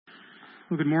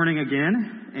Well, good morning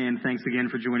again, and thanks again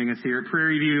for joining us here at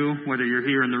Prairie View, whether you're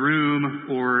here in the room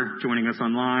or joining us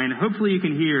online. Hopefully you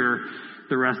can hear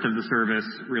the rest of the service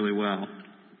really well.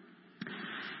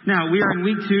 Now, we are in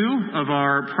week 2 of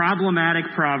our Problematic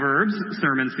Proverbs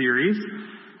sermon series,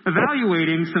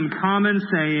 evaluating some common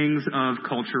sayings of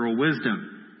cultural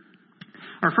wisdom.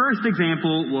 Our first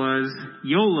example was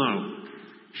YOLO,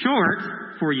 short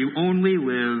for you only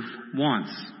live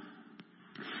once.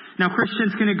 Now,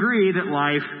 Christians can agree that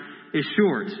life is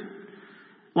short.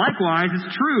 Likewise,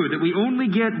 it's true that we only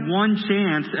get one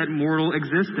chance at mortal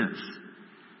existence.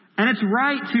 And it's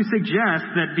right to suggest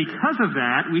that because of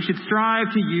that, we should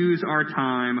strive to use our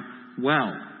time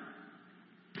well.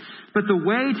 But the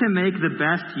way to make the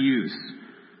best use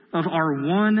of our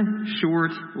one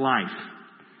short life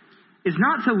is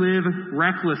not to live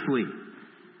recklessly,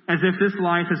 as if this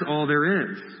life is all there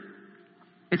is.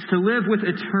 It's to live with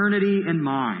eternity in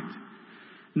mind,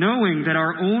 knowing that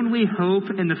our only hope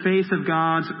in the face of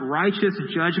God's righteous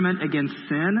judgment against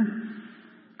sin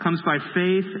comes by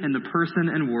faith in the person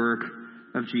and work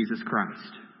of Jesus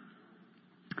Christ.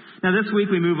 Now this week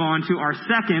we move on to our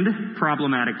second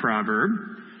problematic proverb.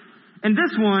 And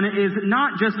this one is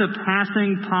not just a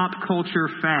passing pop culture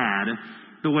fad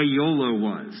the way YOLO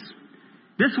was.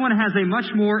 This one has a much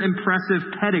more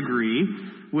impressive pedigree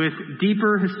with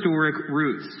deeper historic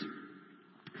roots.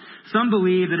 Some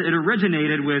believe that it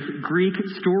originated with Greek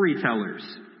storytellers.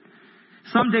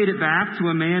 Some date it back to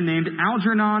a man named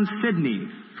Algernon Sidney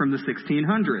from the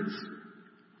 1600s.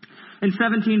 In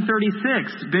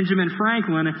 1736, Benjamin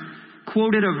Franklin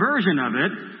quoted a version of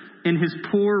it in his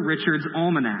Poor Richard's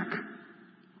Almanac.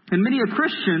 And many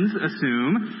Christians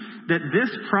assume that this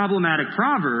problematic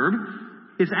proverb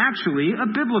is actually a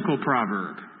biblical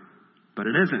proverb, but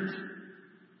it isn't.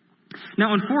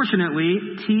 Now, unfortunately,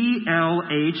 TLHTWHT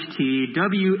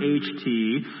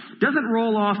doesn't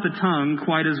roll off the tongue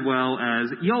quite as well as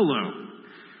YOLO.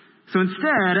 So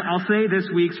instead, I'll say this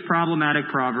week's problematic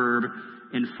proverb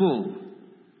in full.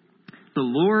 The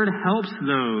Lord helps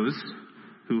those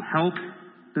who help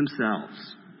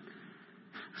themselves.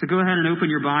 So go ahead and open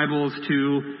your Bibles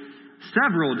to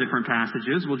several different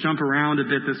passages. We'll jump around a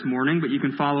bit this morning, but you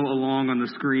can follow along on the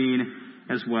screen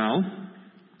as well.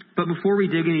 But before we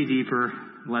dig any deeper,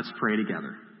 let's pray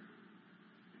together.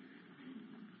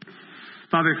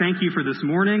 Father, thank you for this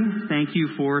morning. Thank you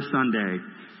for Sunday.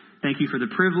 Thank you for the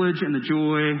privilege and the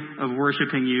joy of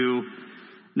worshiping you,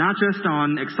 not just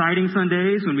on exciting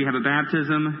Sundays when we have a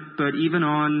baptism, but even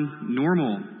on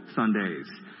normal Sundays.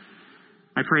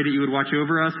 I pray that you would watch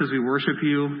over us as we worship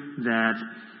you, that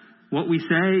what we say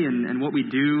and what we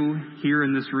do here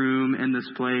in this room, in this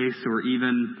place, or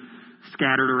even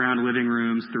scattered around living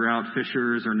rooms throughout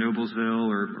Fishers or Noblesville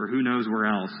or who knows where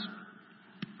else,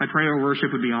 I pray our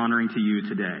worship would be honoring to you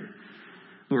today.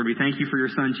 Lord, we thank you for your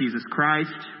Son, Jesus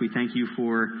Christ. We thank you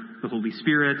for the Holy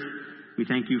Spirit. We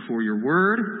thank you for your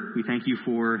word. We thank you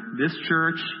for this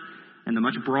church and the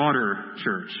much broader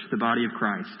church, the body of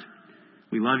Christ.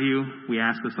 We love you. We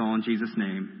ask this all in Jesus'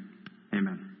 name.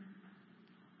 Amen.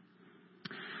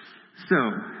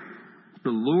 So, the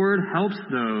Lord helps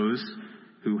those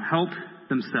who help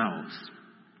themselves.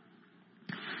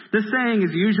 This saying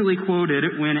is usually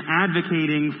quoted when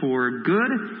advocating for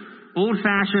good,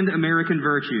 old-fashioned American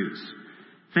virtues.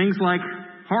 Things like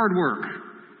hard work,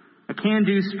 a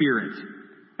can-do spirit,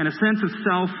 and a sense of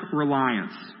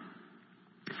self-reliance.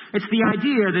 It's the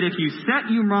idea that if you set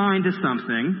your mind to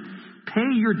something,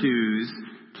 pay your dues,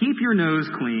 keep your nose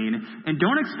clean, and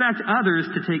don't expect others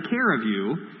to take care of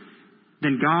you,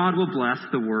 then God will bless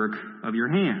the work of your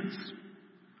hands.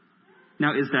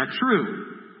 Now, is that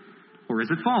true? Or is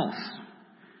it false?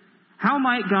 How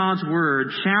might God's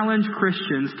word challenge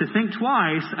Christians to think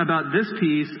twice about this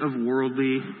piece of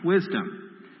worldly wisdom?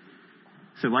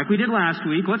 So like we did last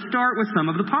week, let's start with some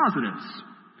of the positives,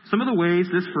 some of the ways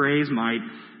this phrase might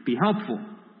be helpful.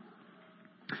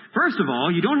 First of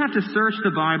all, you don't have to search the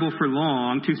Bible for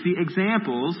long to see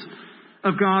examples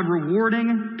of God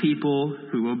rewarding people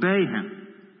who obey him.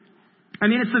 I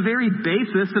mean, it's the very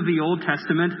basis of the Old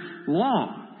Testament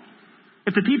law.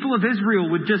 If the people of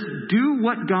Israel would just do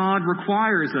what God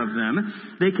requires of them,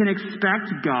 they can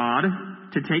expect God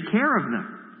to take care of them.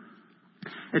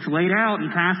 It's laid out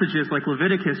in passages like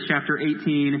Leviticus chapter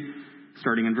 18,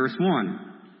 starting in verse 1.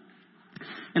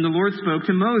 And the Lord spoke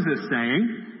to Moses,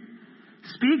 saying,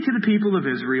 "Speak to the people of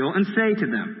Israel and say to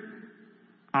them,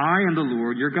 I am the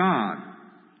Lord your God.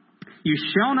 You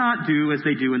shall not do as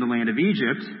they do in the land of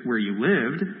Egypt, where you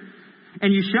lived,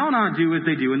 and you shall not do as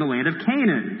they do in the land of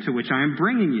Canaan, to which I am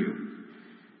bringing you.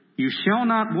 You shall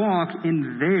not walk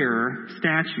in their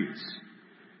statutes.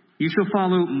 You shall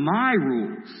follow my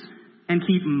rules and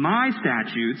keep my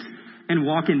statutes and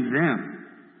walk in them.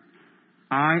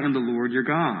 I am the Lord your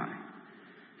God.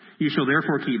 You shall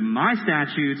therefore keep my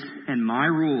statutes and my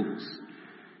rules.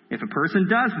 If a person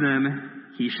does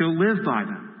them, he shall live by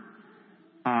them.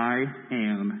 I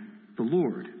am the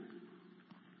Lord.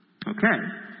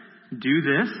 Okay, do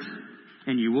this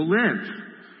and you will live.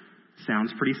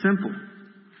 Sounds pretty simple.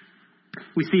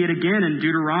 We see it again in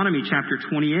Deuteronomy chapter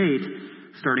 28,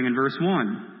 starting in verse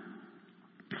 1.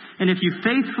 And if you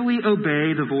faithfully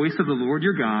obey the voice of the Lord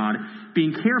your God,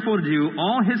 being careful to do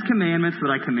all his commandments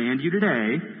that I command you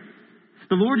today,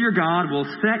 the Lord your God will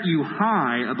set you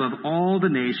high above all the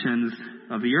nations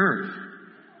of the earth.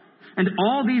 And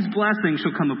all these blessings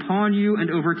shall come upon you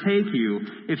and overtake you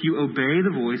if you obey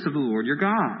the voice of the Lord your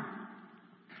God.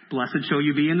 Blessed shall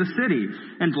you be in the city,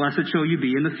 and blessed shall you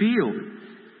be in the field.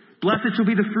 Blessed shall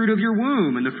be the fruit of your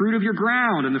womb, and the fruit of your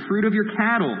ground, and the fruit of your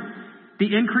cattle,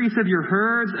 the increase of your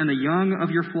herds, and the young of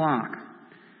your flock.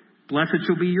 Blessed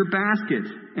shall be your basket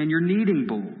and your kneading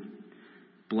bowl.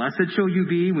 Blessed shall you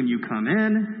be when you come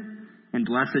in, and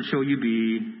blessed shall you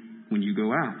be when you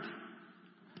go out.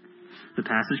 The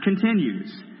passage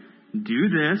continues. Do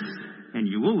this, and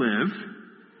you will live.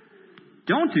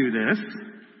 Don't do this,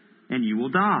 and you will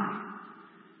die.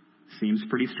 Seems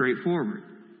pretty straightforward.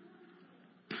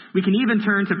 We can even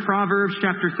turn to Proverbs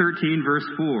chapter 13, verse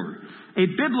 4, a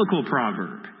biblical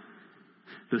proverb.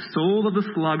 The soul of the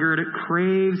sluggard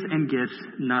craves and gets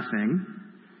nothing,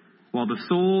 while the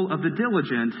soul of the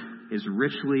diligent is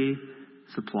richly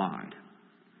supplied.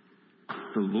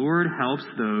 The Lord helps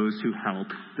those who help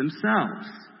themselves.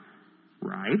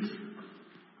 Right?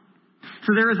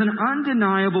 So there is an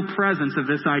undeniable presence of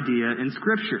this idea in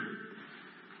Scripture.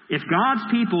 If God's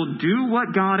people do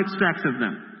what God expects of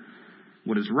them,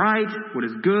 what is right, what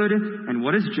is good, and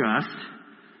what is just,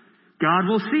 God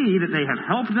will see that they have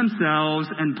helped themselves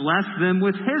and bless them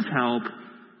with his help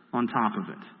on top of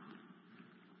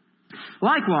it.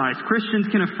 Likewise, Christians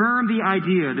can affirm the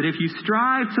idea that if you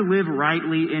strive to live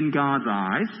rightly in God's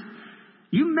eyes,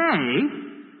 you may,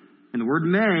 and the word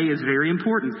may is very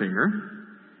important there,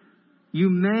 you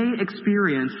may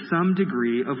experience some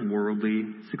degree of worldly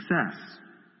success.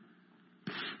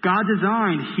 God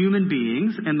designed human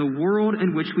beings and the world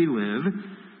in which we live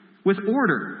with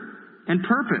order and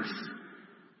purpose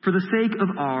for the sake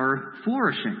of our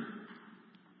flourishing.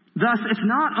 Thus, it's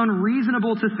not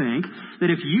unreasonable to think that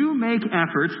if you make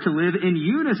efforts to live in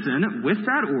unison with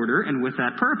that order and with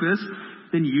that purpose,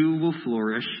 then you will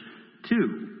flourish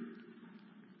too.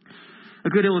 A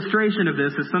good illustration of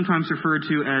this is sometimes referred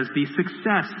to as the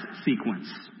success sequence.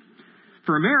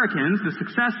 For Americans, the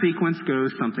success sequence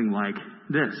goes something like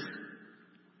this.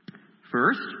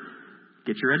 First,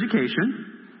 get your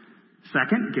education.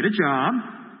 Second, get a job.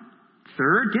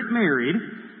 Third, get married.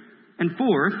 And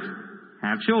fourth,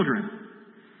 have children.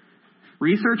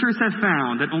 Researchers have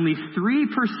found that only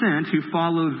 3% who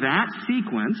follow that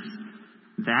sequence,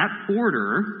 that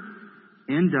order,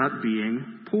 end up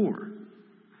being poor.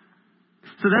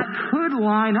 So that could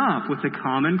line up with the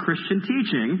common Christian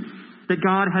teaching that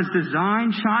God has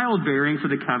designed childbearing for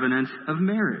the covenant of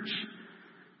marriage,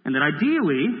 and that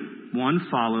ideally one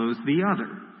follows the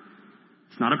other.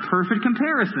 It's not a perfect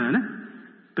comparison,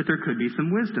 but there could be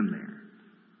some wisdom there.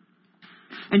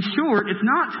 In short, it's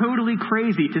not totally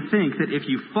crazy to think that if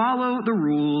you follow the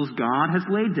rules God has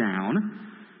laid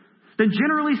down, then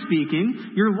generally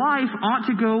speaking, your life ought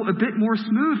to go a bit more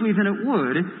smoothly than it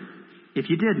would if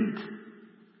you didn't.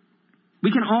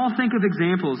 We can all think of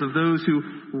examples of those who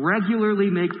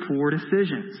regularly make poor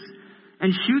decisions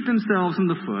and shoot themselves in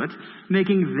the foot,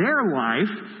 making their life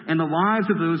and the lives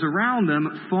of those around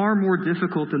them far more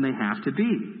difficult than they have to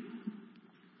be.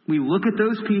 We look at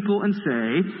those people and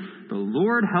say, the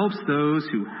Lord helps those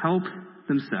who help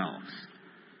themselves.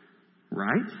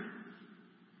 Right?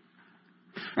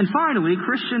 And finally,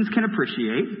 Christians can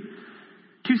appreciate,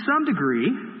 to some degree,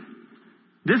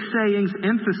 this saying's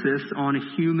emphasis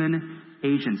on human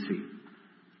agency.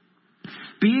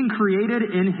 Being created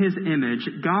in his image,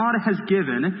 God has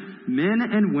given men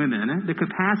and women the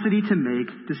capacity to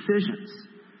make decisions.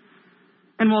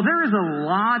 And while there is a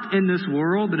lot in this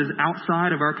world that is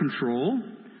outside of our control,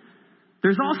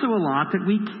 there's also a lot that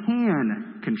we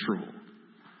can control.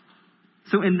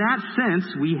 So in that sense,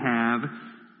 we have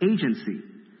agency.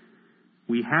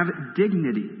 We have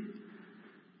dignity.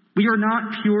 We are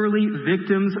not purely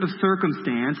victims of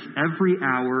circumstance every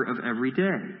hour of every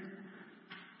day.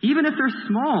 Even if they're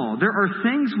small, there are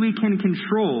things we can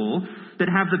control that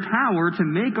have the power to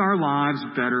make our lives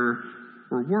better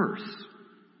or worse.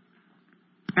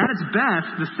 At its best,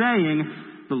 the saying,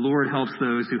 the Lord helps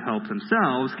those who help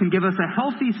themselves, can give us a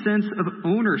healthy sense of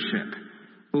ownership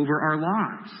over our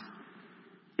lives.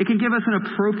 It can give us an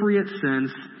appropriate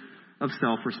sense of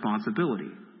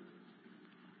self-responsibility.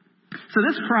 So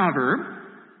this proverb,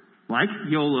 like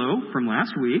YOLO from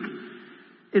last week,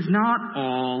 is not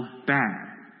all bad.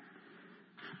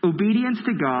 Obedience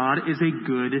to God is a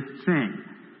good thing.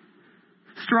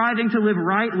 Striving to live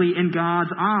rightly in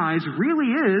God's eyes really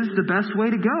is the best way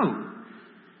to go.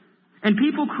 And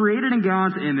people created in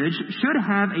God's image should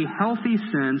have a healthy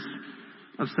sense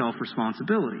of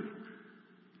self-responsibility.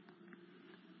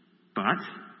 But,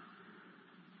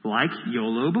 like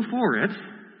YOLO before it,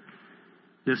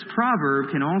 this proverb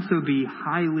can also be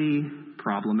highly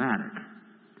problematic.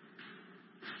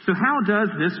 So how does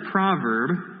this proverb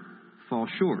fall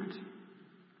short?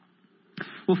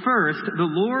 Well, first, the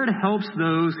Lord helps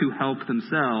those who help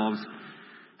themselves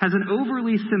has an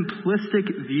overly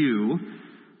simplistic view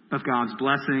of God's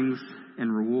blessings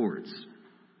and rewards.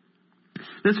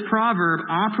 This proverb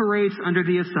operates under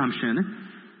the assumption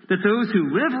that those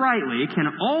who live rightly can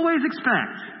always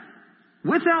expect,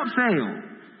 without fail,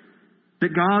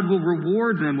 that God will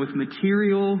reward them with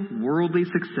material, worldly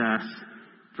success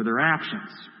for their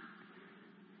actions.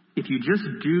 If you just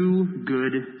do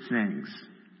good things,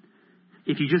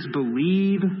 if you just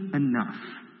believe enough,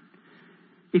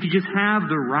 if you just have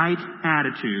the right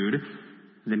attitude,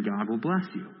 then God will bless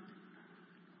you.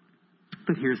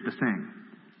 But here's the thing.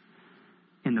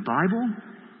 In the Bible,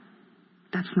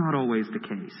 that's not always the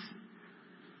case.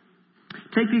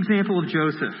 Take the example of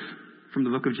Joseph from the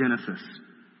book of Genesis.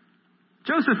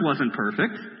 Joseph wasn't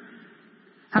perfect.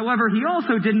 However, he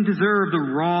also didn't deserve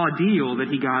the raw deal that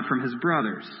he got from his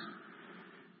brothers.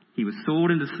 He was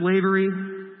sold into slavery,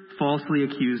 falsely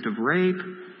accused of rape,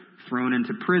 thrown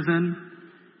into prison,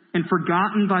 and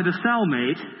forgotten by the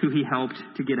cellmate who he helped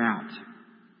to get out.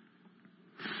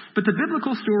 But the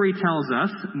biblical story tells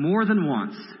us more than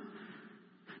once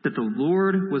that the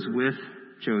Lord was with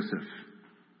Joseph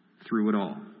through it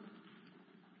all.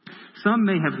 Some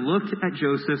may have looked at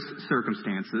Joseph's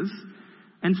circumstances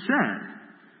and said,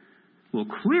 well,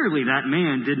 clearly that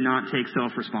man did not take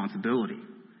self-responsibility.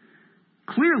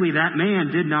 Clearly that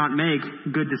man did not make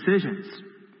good decisions.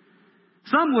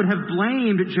 Some would have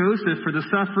blamed Joseph for the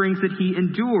sufferings that he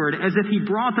endured as if he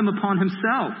brought them upon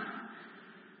himself.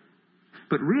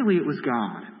 But really it was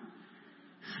God,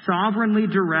 sovereignly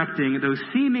directing those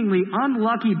seemingly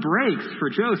unlucky breaks for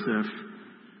Joseph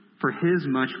for his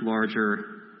much larger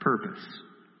purpose.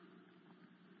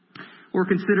 Or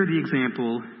consider the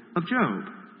example of Job.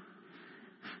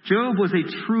 Job was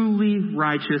a truly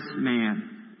righteous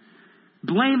man,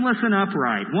 blameless and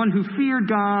upright, one who feared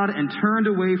God and turned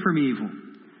away from evil.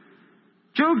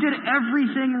 Job did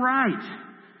everything right.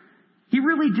 He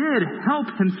really did help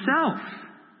himself.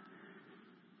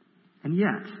 And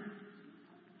yet,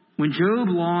 when Job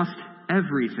lost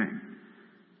everything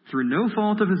through no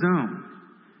fault of his own,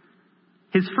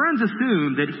 his friends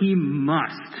assumed that he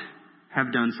must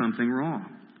have done something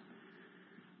wrong.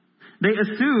 They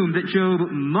assumed that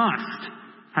Job must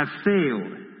have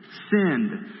failed,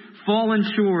 sinned, fallen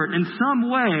short in some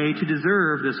way to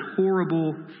deserve this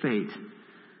horrible fate.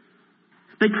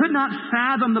 They could not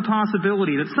fathom the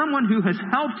possibility that someone who has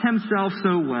helped himself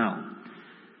so well,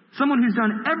 someone who's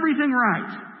done everything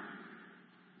right,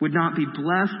 would not be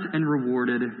blessed and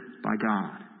rewarded by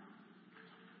God.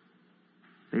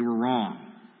 They were wrong.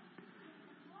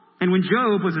 And when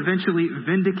Job was eventually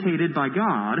vindicated by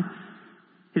God,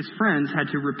 his friends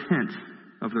had to repent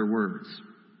of their words.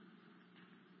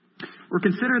 Or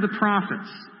consider the prophets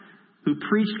who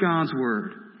preached God's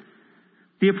word,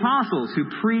 the apostles who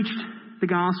preached the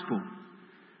gospel,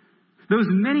 those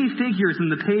many figures in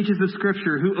the pages of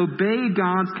Scripture who obeyed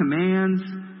God's commands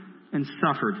and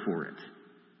suffered for it.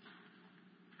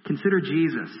 Consider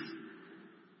Jesus,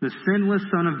 the sinless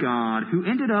Son of God who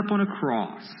ended up on a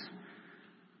cross,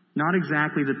 not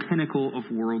exactly the pinnacle of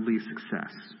worldly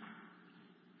success.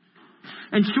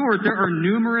 In short, there are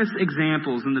numerous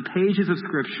examples in the pages of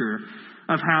Scripture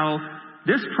of how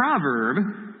this proverb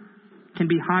can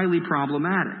be highly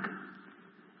problematic.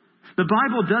 The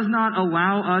Bible does not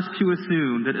allow us to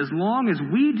assume that as long as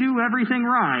we do everything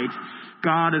right,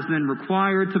 God is then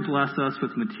required to bless us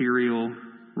with material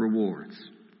rewards.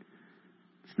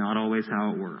 It's not always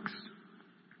how it works.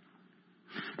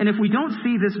 And if we don't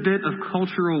see this bit of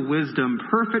cultural wisdom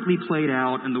perfectly played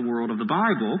out in the world of the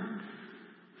Bible,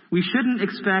 we shouldn't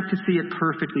expect to see it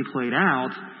perfectly played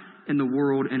out in the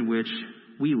world in which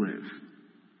we live.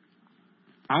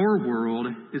 Our world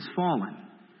is fallen.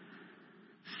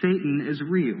 Satan is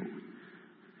real.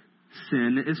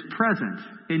 Sin is present.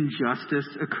 Injustice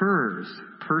occurs.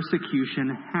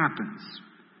 Persecution happens.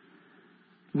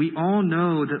 We all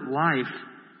know that life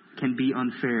can be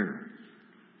unfair.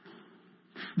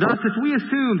 Thus, if we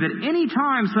assume that any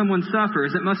time someone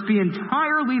suffers, it must be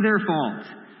entirely their fault,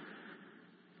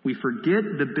 we forget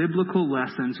the biblical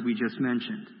lessons we just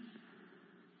mentioned.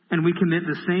 And we commit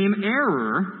the same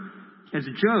error as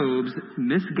Job's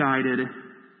misguided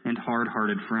and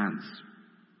hard-hearted friends.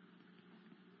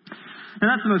 Now,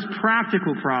 that's the most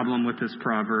practical problem with this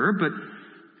proverb, but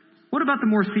what about the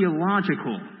more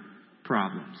theological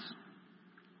problems?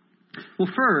 Well,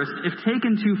 first, if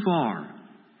taken too far,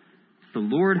 the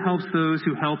Lord helps those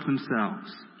who help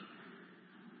themselves,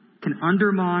 can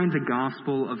undermine the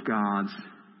gospel of God's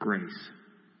grace.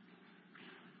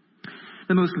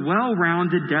 The most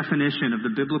well-rounded definition of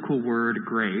the biblical word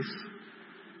grace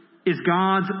is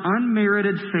God's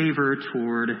unmerited favor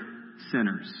toward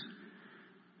sinners.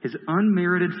 His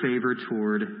unmerited favor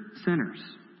toward sinners.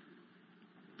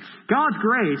 God's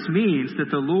grace means that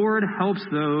the Lord helps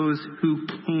those who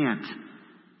can't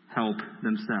help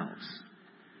themselves.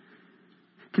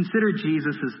 Consider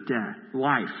Jesus'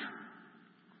 life.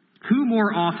 Who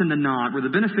more often than not were the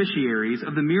beneficiaries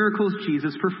of the miracles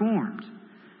Jesus performed?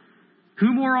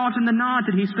 Who more often than not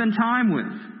did he spend time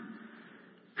with?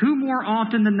 Who more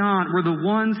often than not were the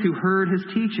ones who heard his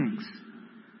teachings?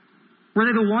 Were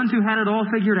they the ones who had it all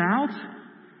figured out?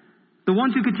 The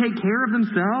ones who could take care of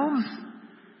themselves?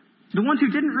 The ones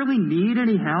who didn't really need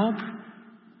any help?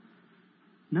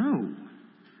 No.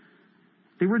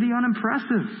 They were the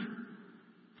unimpressive,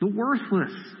 the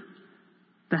worthless,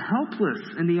 the helpless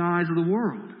in the eyes of the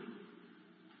world.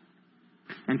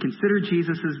 And consider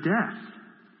Jesus' death.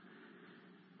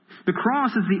 The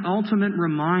cross is the ultimate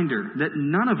reminder that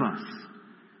none of us,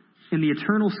 in the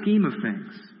eternal scheme of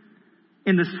things,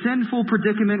 in the sinful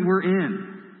predicament we're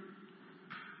in,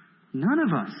 none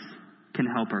of us can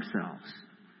help ourselves.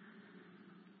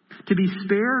 To be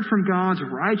spared from God's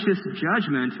righteous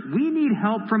judgment, we need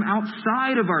help from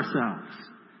outside of ourselves.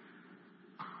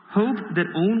 Hope that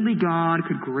only God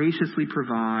could graciously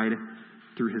provide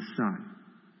through his Son.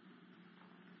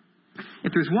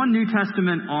 If there's one New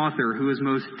Testament author who is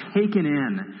most taken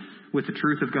in with the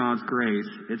truth of God's grace,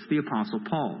 it's the Apostle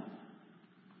Paul.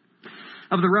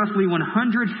 Of the roughly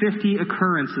 150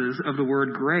 occurrences of the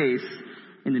word grace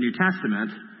in the New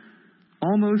Testament,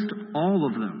 almost all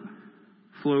of them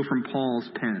flow from Paul's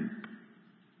pen.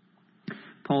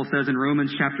 Paul says in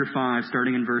Romans chapter 5,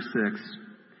 starting in verse 6,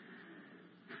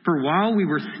 "For while we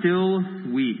were still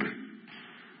weak,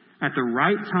 at the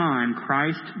right time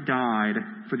Christ died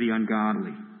for the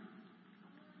ungodly.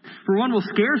 For one will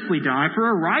scarcely die for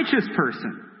a righteous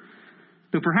person,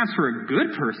 though perhaps for a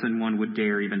good person one would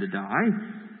dare even to die.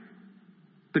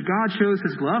 But God shows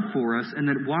his love for us, and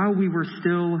that while we were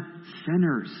still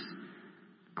sinners,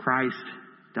 Christ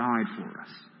died for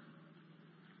us."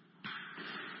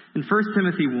 In 1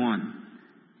 Timothy 1,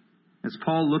 as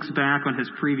Paul looks back on his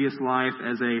previous life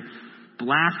as a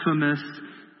blasphemous,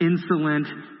 insolent,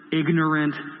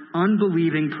 ignorant,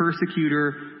 unbelieving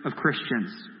persecutor of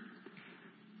Christians,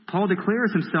 Paul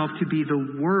declares himself to be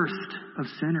the worst of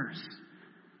sinners.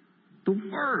 The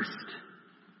worst.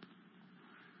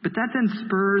 But that then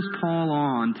spurs Paul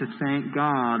on to thank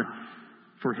God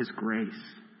for his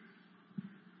grace.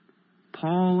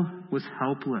 Paul was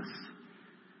helpless,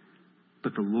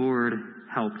 but the Lord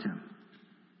helped him.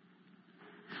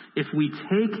 If we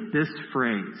take this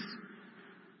phrase,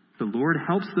 "The Lord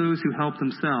helps those who help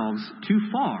themselves," too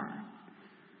far,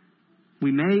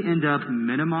 we may end up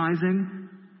minimizing,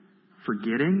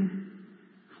 forgetting,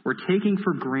 or taking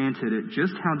for granted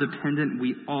just how dependent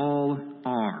we all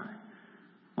are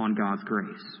on God's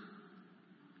grace.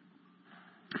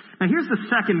 Now, here's the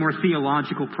second, more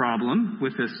theological problem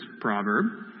with this proverb,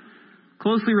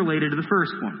 closely related to the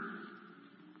first one.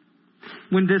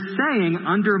 When this saying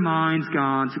undermines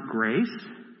God's grace,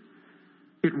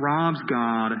 it robs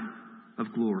God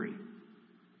of glory.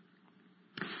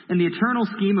 In the eternal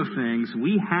scheme of things,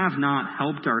 we have not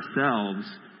helped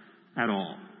ourselves at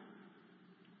all.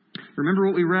 Remember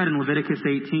what we read in Leviticus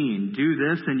 18, "Do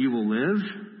this and you will live."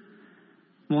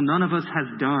 Well, none of us has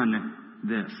done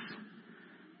this.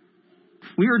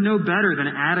 We are no better than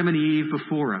Adam and Eve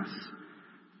before us,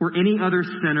 or any other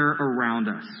sinner around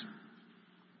us.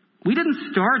 We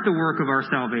didn't start the work of our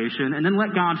salvation and then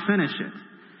let God finish it.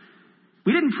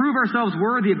 We didn't prove ourselves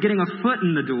worthy of getting a foot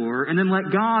in the door and then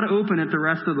let God open it the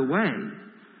rest of the way.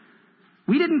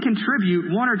 We didn't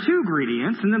contribute one or two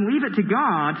ingredients and then leave it to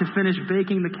God to finish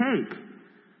baking the cake.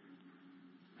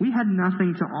 We had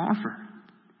nothing to offer.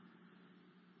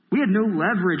 We had no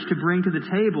leverage to bring to the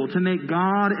table to make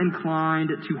God inclined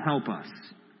to help us.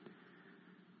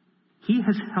 He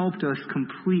has helped us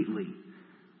completely,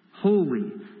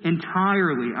 wholly,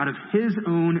 entirely out of His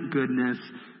own goodness,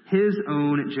 His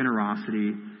own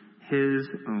generosity, His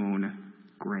own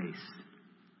grace.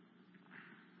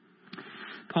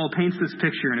 Paul paints this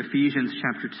picture in Ephesians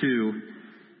chapter 2,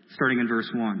 starting in verse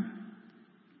 1.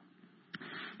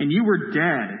 And you were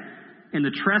dead in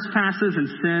the trespasses and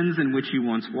sins in which you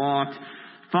once walked,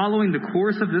 following the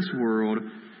course of this world,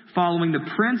 following the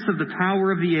prince of the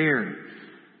power of the air,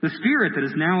 the spirit that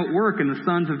is now at work in the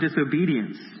sons of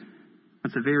disobedience.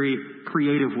 That's a very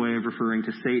creative way of referring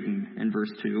to Satan in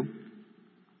verse 2.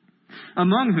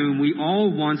 Among whom we all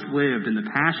once lived in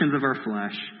the passions of our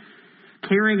flesh,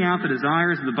 carrying out the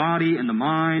desires of the body and the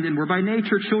mind, and were by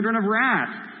nature children of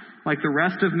wrath, like the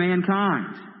rest of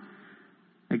mankind.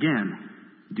 Again,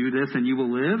 do this and you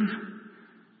will live?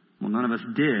 Well, none of us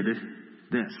did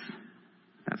this.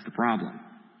 That's the problem.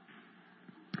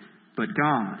 But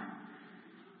God,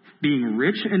 being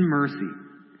rich in mercy,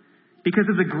 because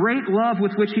of the great love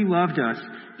with which He loved us,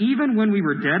 even when we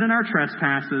were dead in our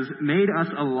trespasses, made us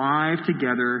alive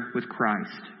together with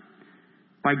Christ.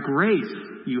 By grace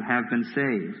you have been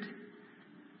saved,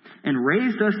 and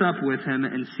raised us up with Him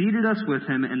and seated us with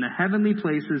Him in the heavenly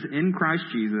places in Christ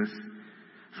Jesus,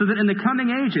 so that in the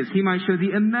coming ages He might show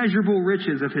the immeasurable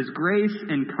riches of His grace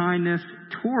and kindness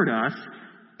toward us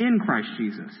in Christ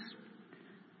Jesus.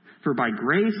 For by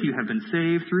grace you have been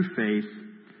saved through faith,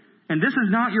 and this is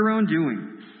not your own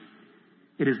doing.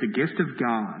 It is the gift of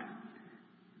God,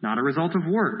 not a result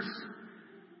of works,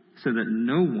 so that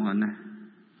no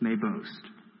one may boast.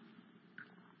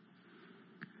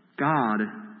 God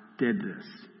did this.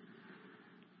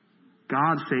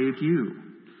 God saved you.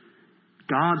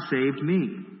 God saved me.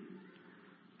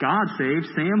 God saved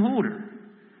Sam Holder.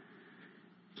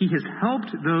 He has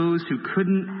helped those who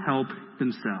couldn't help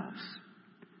themselves.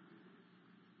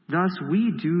 Thus,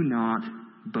 we do not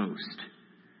boast.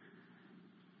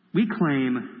 We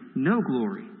claim no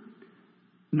glory,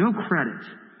 no credit,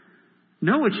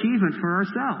 no achievement for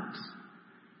ourselves.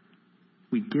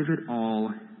 We give it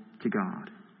all to God.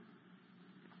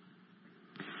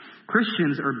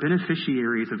 Christians are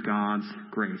beneficiaries of God's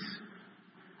grace,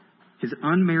 His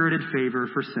unmerited favor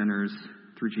for sinners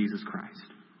through Jesus Christ.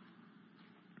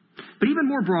 But even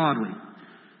more broadly,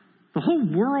 the whole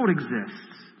world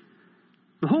exists.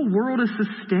 The whole world is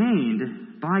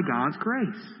sustained by God's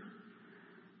grace.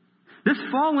 This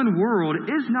fallen world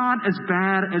is not as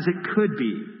bad as it could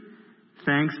be,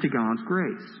 thanks to God's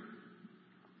grace.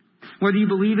 Whether you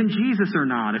believe in Jesus or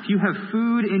not, if you have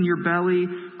food in your belly,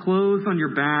 clothes on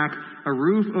your back, a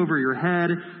roof over your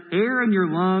head, air in your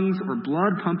lungs, or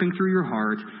blood pumping through your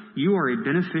heart, you are a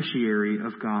beneficiary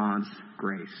of God's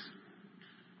grace.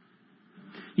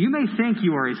 You may think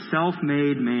you are a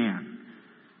self-made man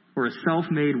or a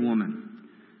self-made woman.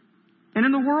 And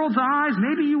in the world's eyes,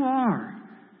 maybe you are.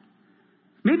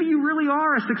 Maybe you really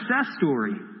are a success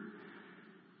story.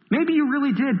 Maybe you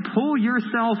really did pull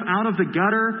yourself out of the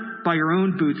gutter by your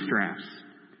own bootstraps.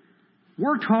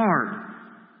 Worked hard.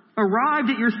 Arrived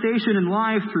at your station in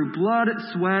life through blood,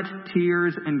 sweat,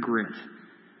 tears, and grit.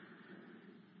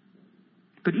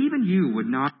 But even you would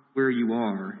not be where you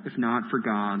are if not for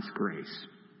God's grace.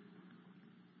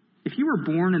 If you were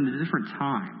born in a different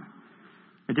time,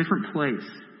 a different place,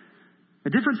 a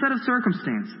different set of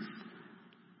circumstances,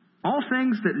 all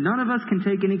things that none of us can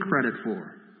take any credit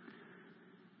for,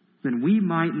 then we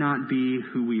might not be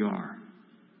who we are.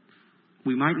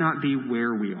 We might not be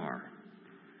where we are.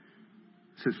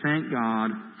 So thank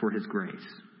God for His grace.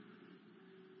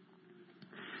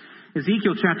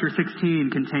 Ezekiel chapter 16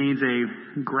 contains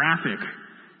a graphic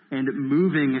and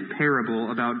moving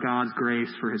parable about God's grace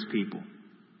for His people.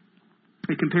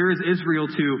 It compares Israel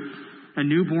to a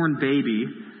newborn baby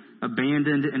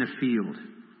abandoned in a field.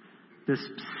 This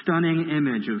stunning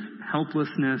image of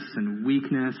helplessness and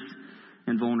weakness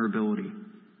and vulnerability.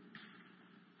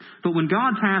 But when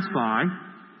God passed by,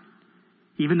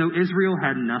 even though Israel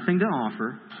had nothing to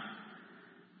offer,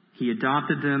 He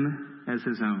adopted them as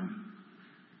His own.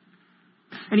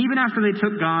 And even after they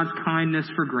took God's kindness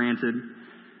for granted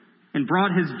and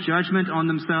brought His judgment on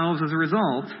themselves as a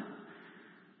result,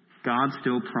 God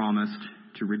still promised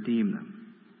to redeem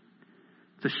them.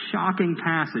 It's a shocking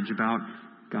passage about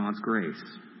God's grace.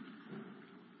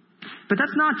 But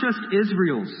that's not just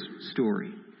Israel's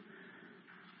story.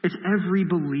 It's every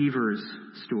believer's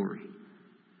story.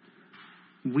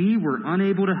 We were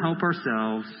unable to help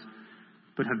ourselves,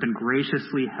 but have been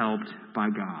graciously helped by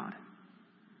God.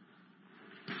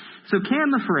 So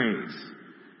can the phrase,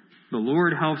 "The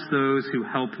Lord helps those who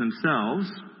help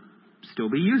themselves," still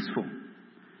be useful?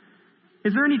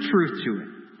 Is there any truth to it?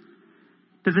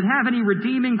 Does it have any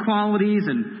redeeming qualities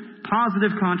and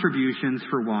positive contributions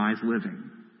for wise living?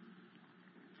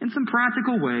 In some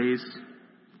practical ways,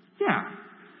 yeah,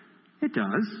 it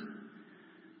does.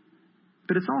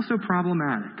 But it's also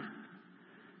problematic.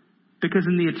 Because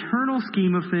in the eternal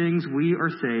scheme of things, we are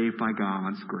saved by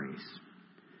God's grace.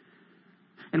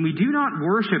 And we do not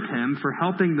worship Him for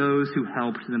helping those who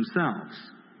helped themselves.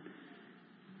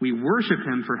 We worship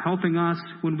Him for helping us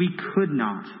when we could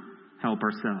not help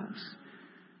ourselves,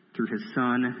 through His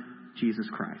Son, Jesus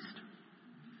Christ.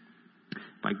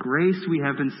 By grace we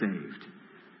have been saved,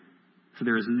 so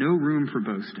there is no room for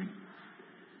boasting.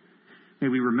 May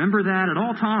we remember that at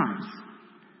all times,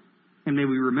 and may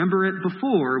we remember it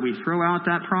before we throw out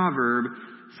that proverb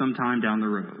sometime down the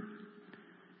road.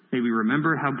 May we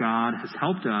remember how God has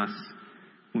helped us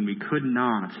when we could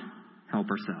not help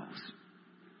ourselves.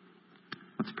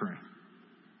 Let's pray.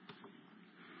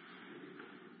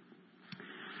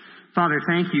 Father,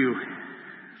 thank you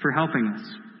for helping us.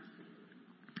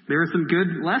 There are some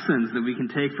good lessons that we can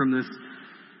take from this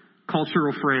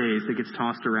cultural phrase that gets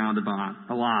tossed around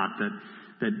a lot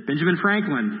that Benjamin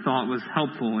Franklin thought was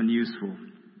helpful and useful.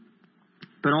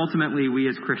 But ultimately, we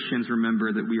as Christians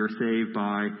remember that we are saved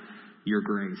by your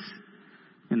grace,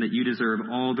 and that you deserve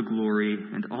all the glory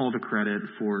and all the credit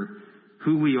for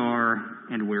who we are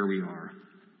and where we are.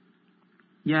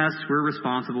 Yes, we're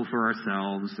responsible for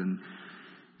ourselves, and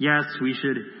yes, we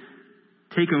should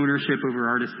take ownership over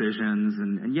our decisions,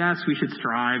 and yes, we should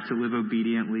strive to live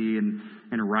obediently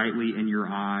and rightly in your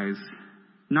eyes,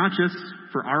 not just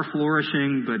for our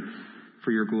flourishing, but for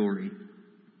your glory.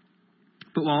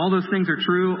 But while all those things are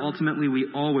true, ultimately we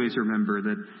always remember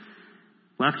that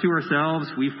left to ourselves,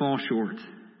 we fall short.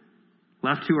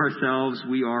 Left to ourselves,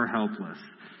 we are helpless.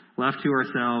 Left to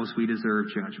ourselves, we deserve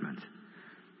judgment.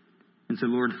 And so,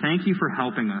 Lord, thank you for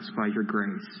helping us by your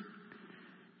grace.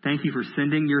 Thank you for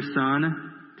sending your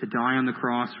Son to die on the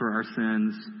cross for our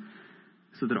sins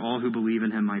so that all who believe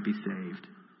in him might be saved.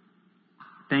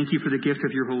 Thank you for the gift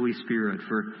of your Holy Spirit,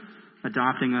 for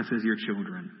adopting us as your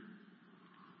children.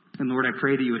 And Lord, I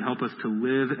pray that you would help us to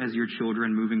live as your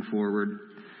children moving forward,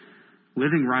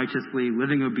 living righteously,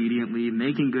 living obediently,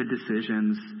 making good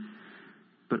decisions,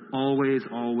 but always,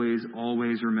 always,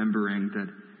 always remembering that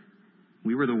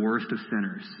we were the worst of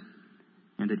sinners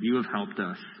and that you have helped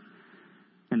us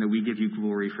and that we give you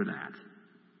glory for that.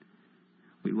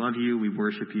 We love you. We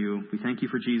worship you. We thank you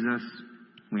for Jesus.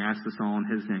 We ask this all in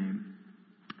his name.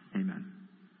 Amen.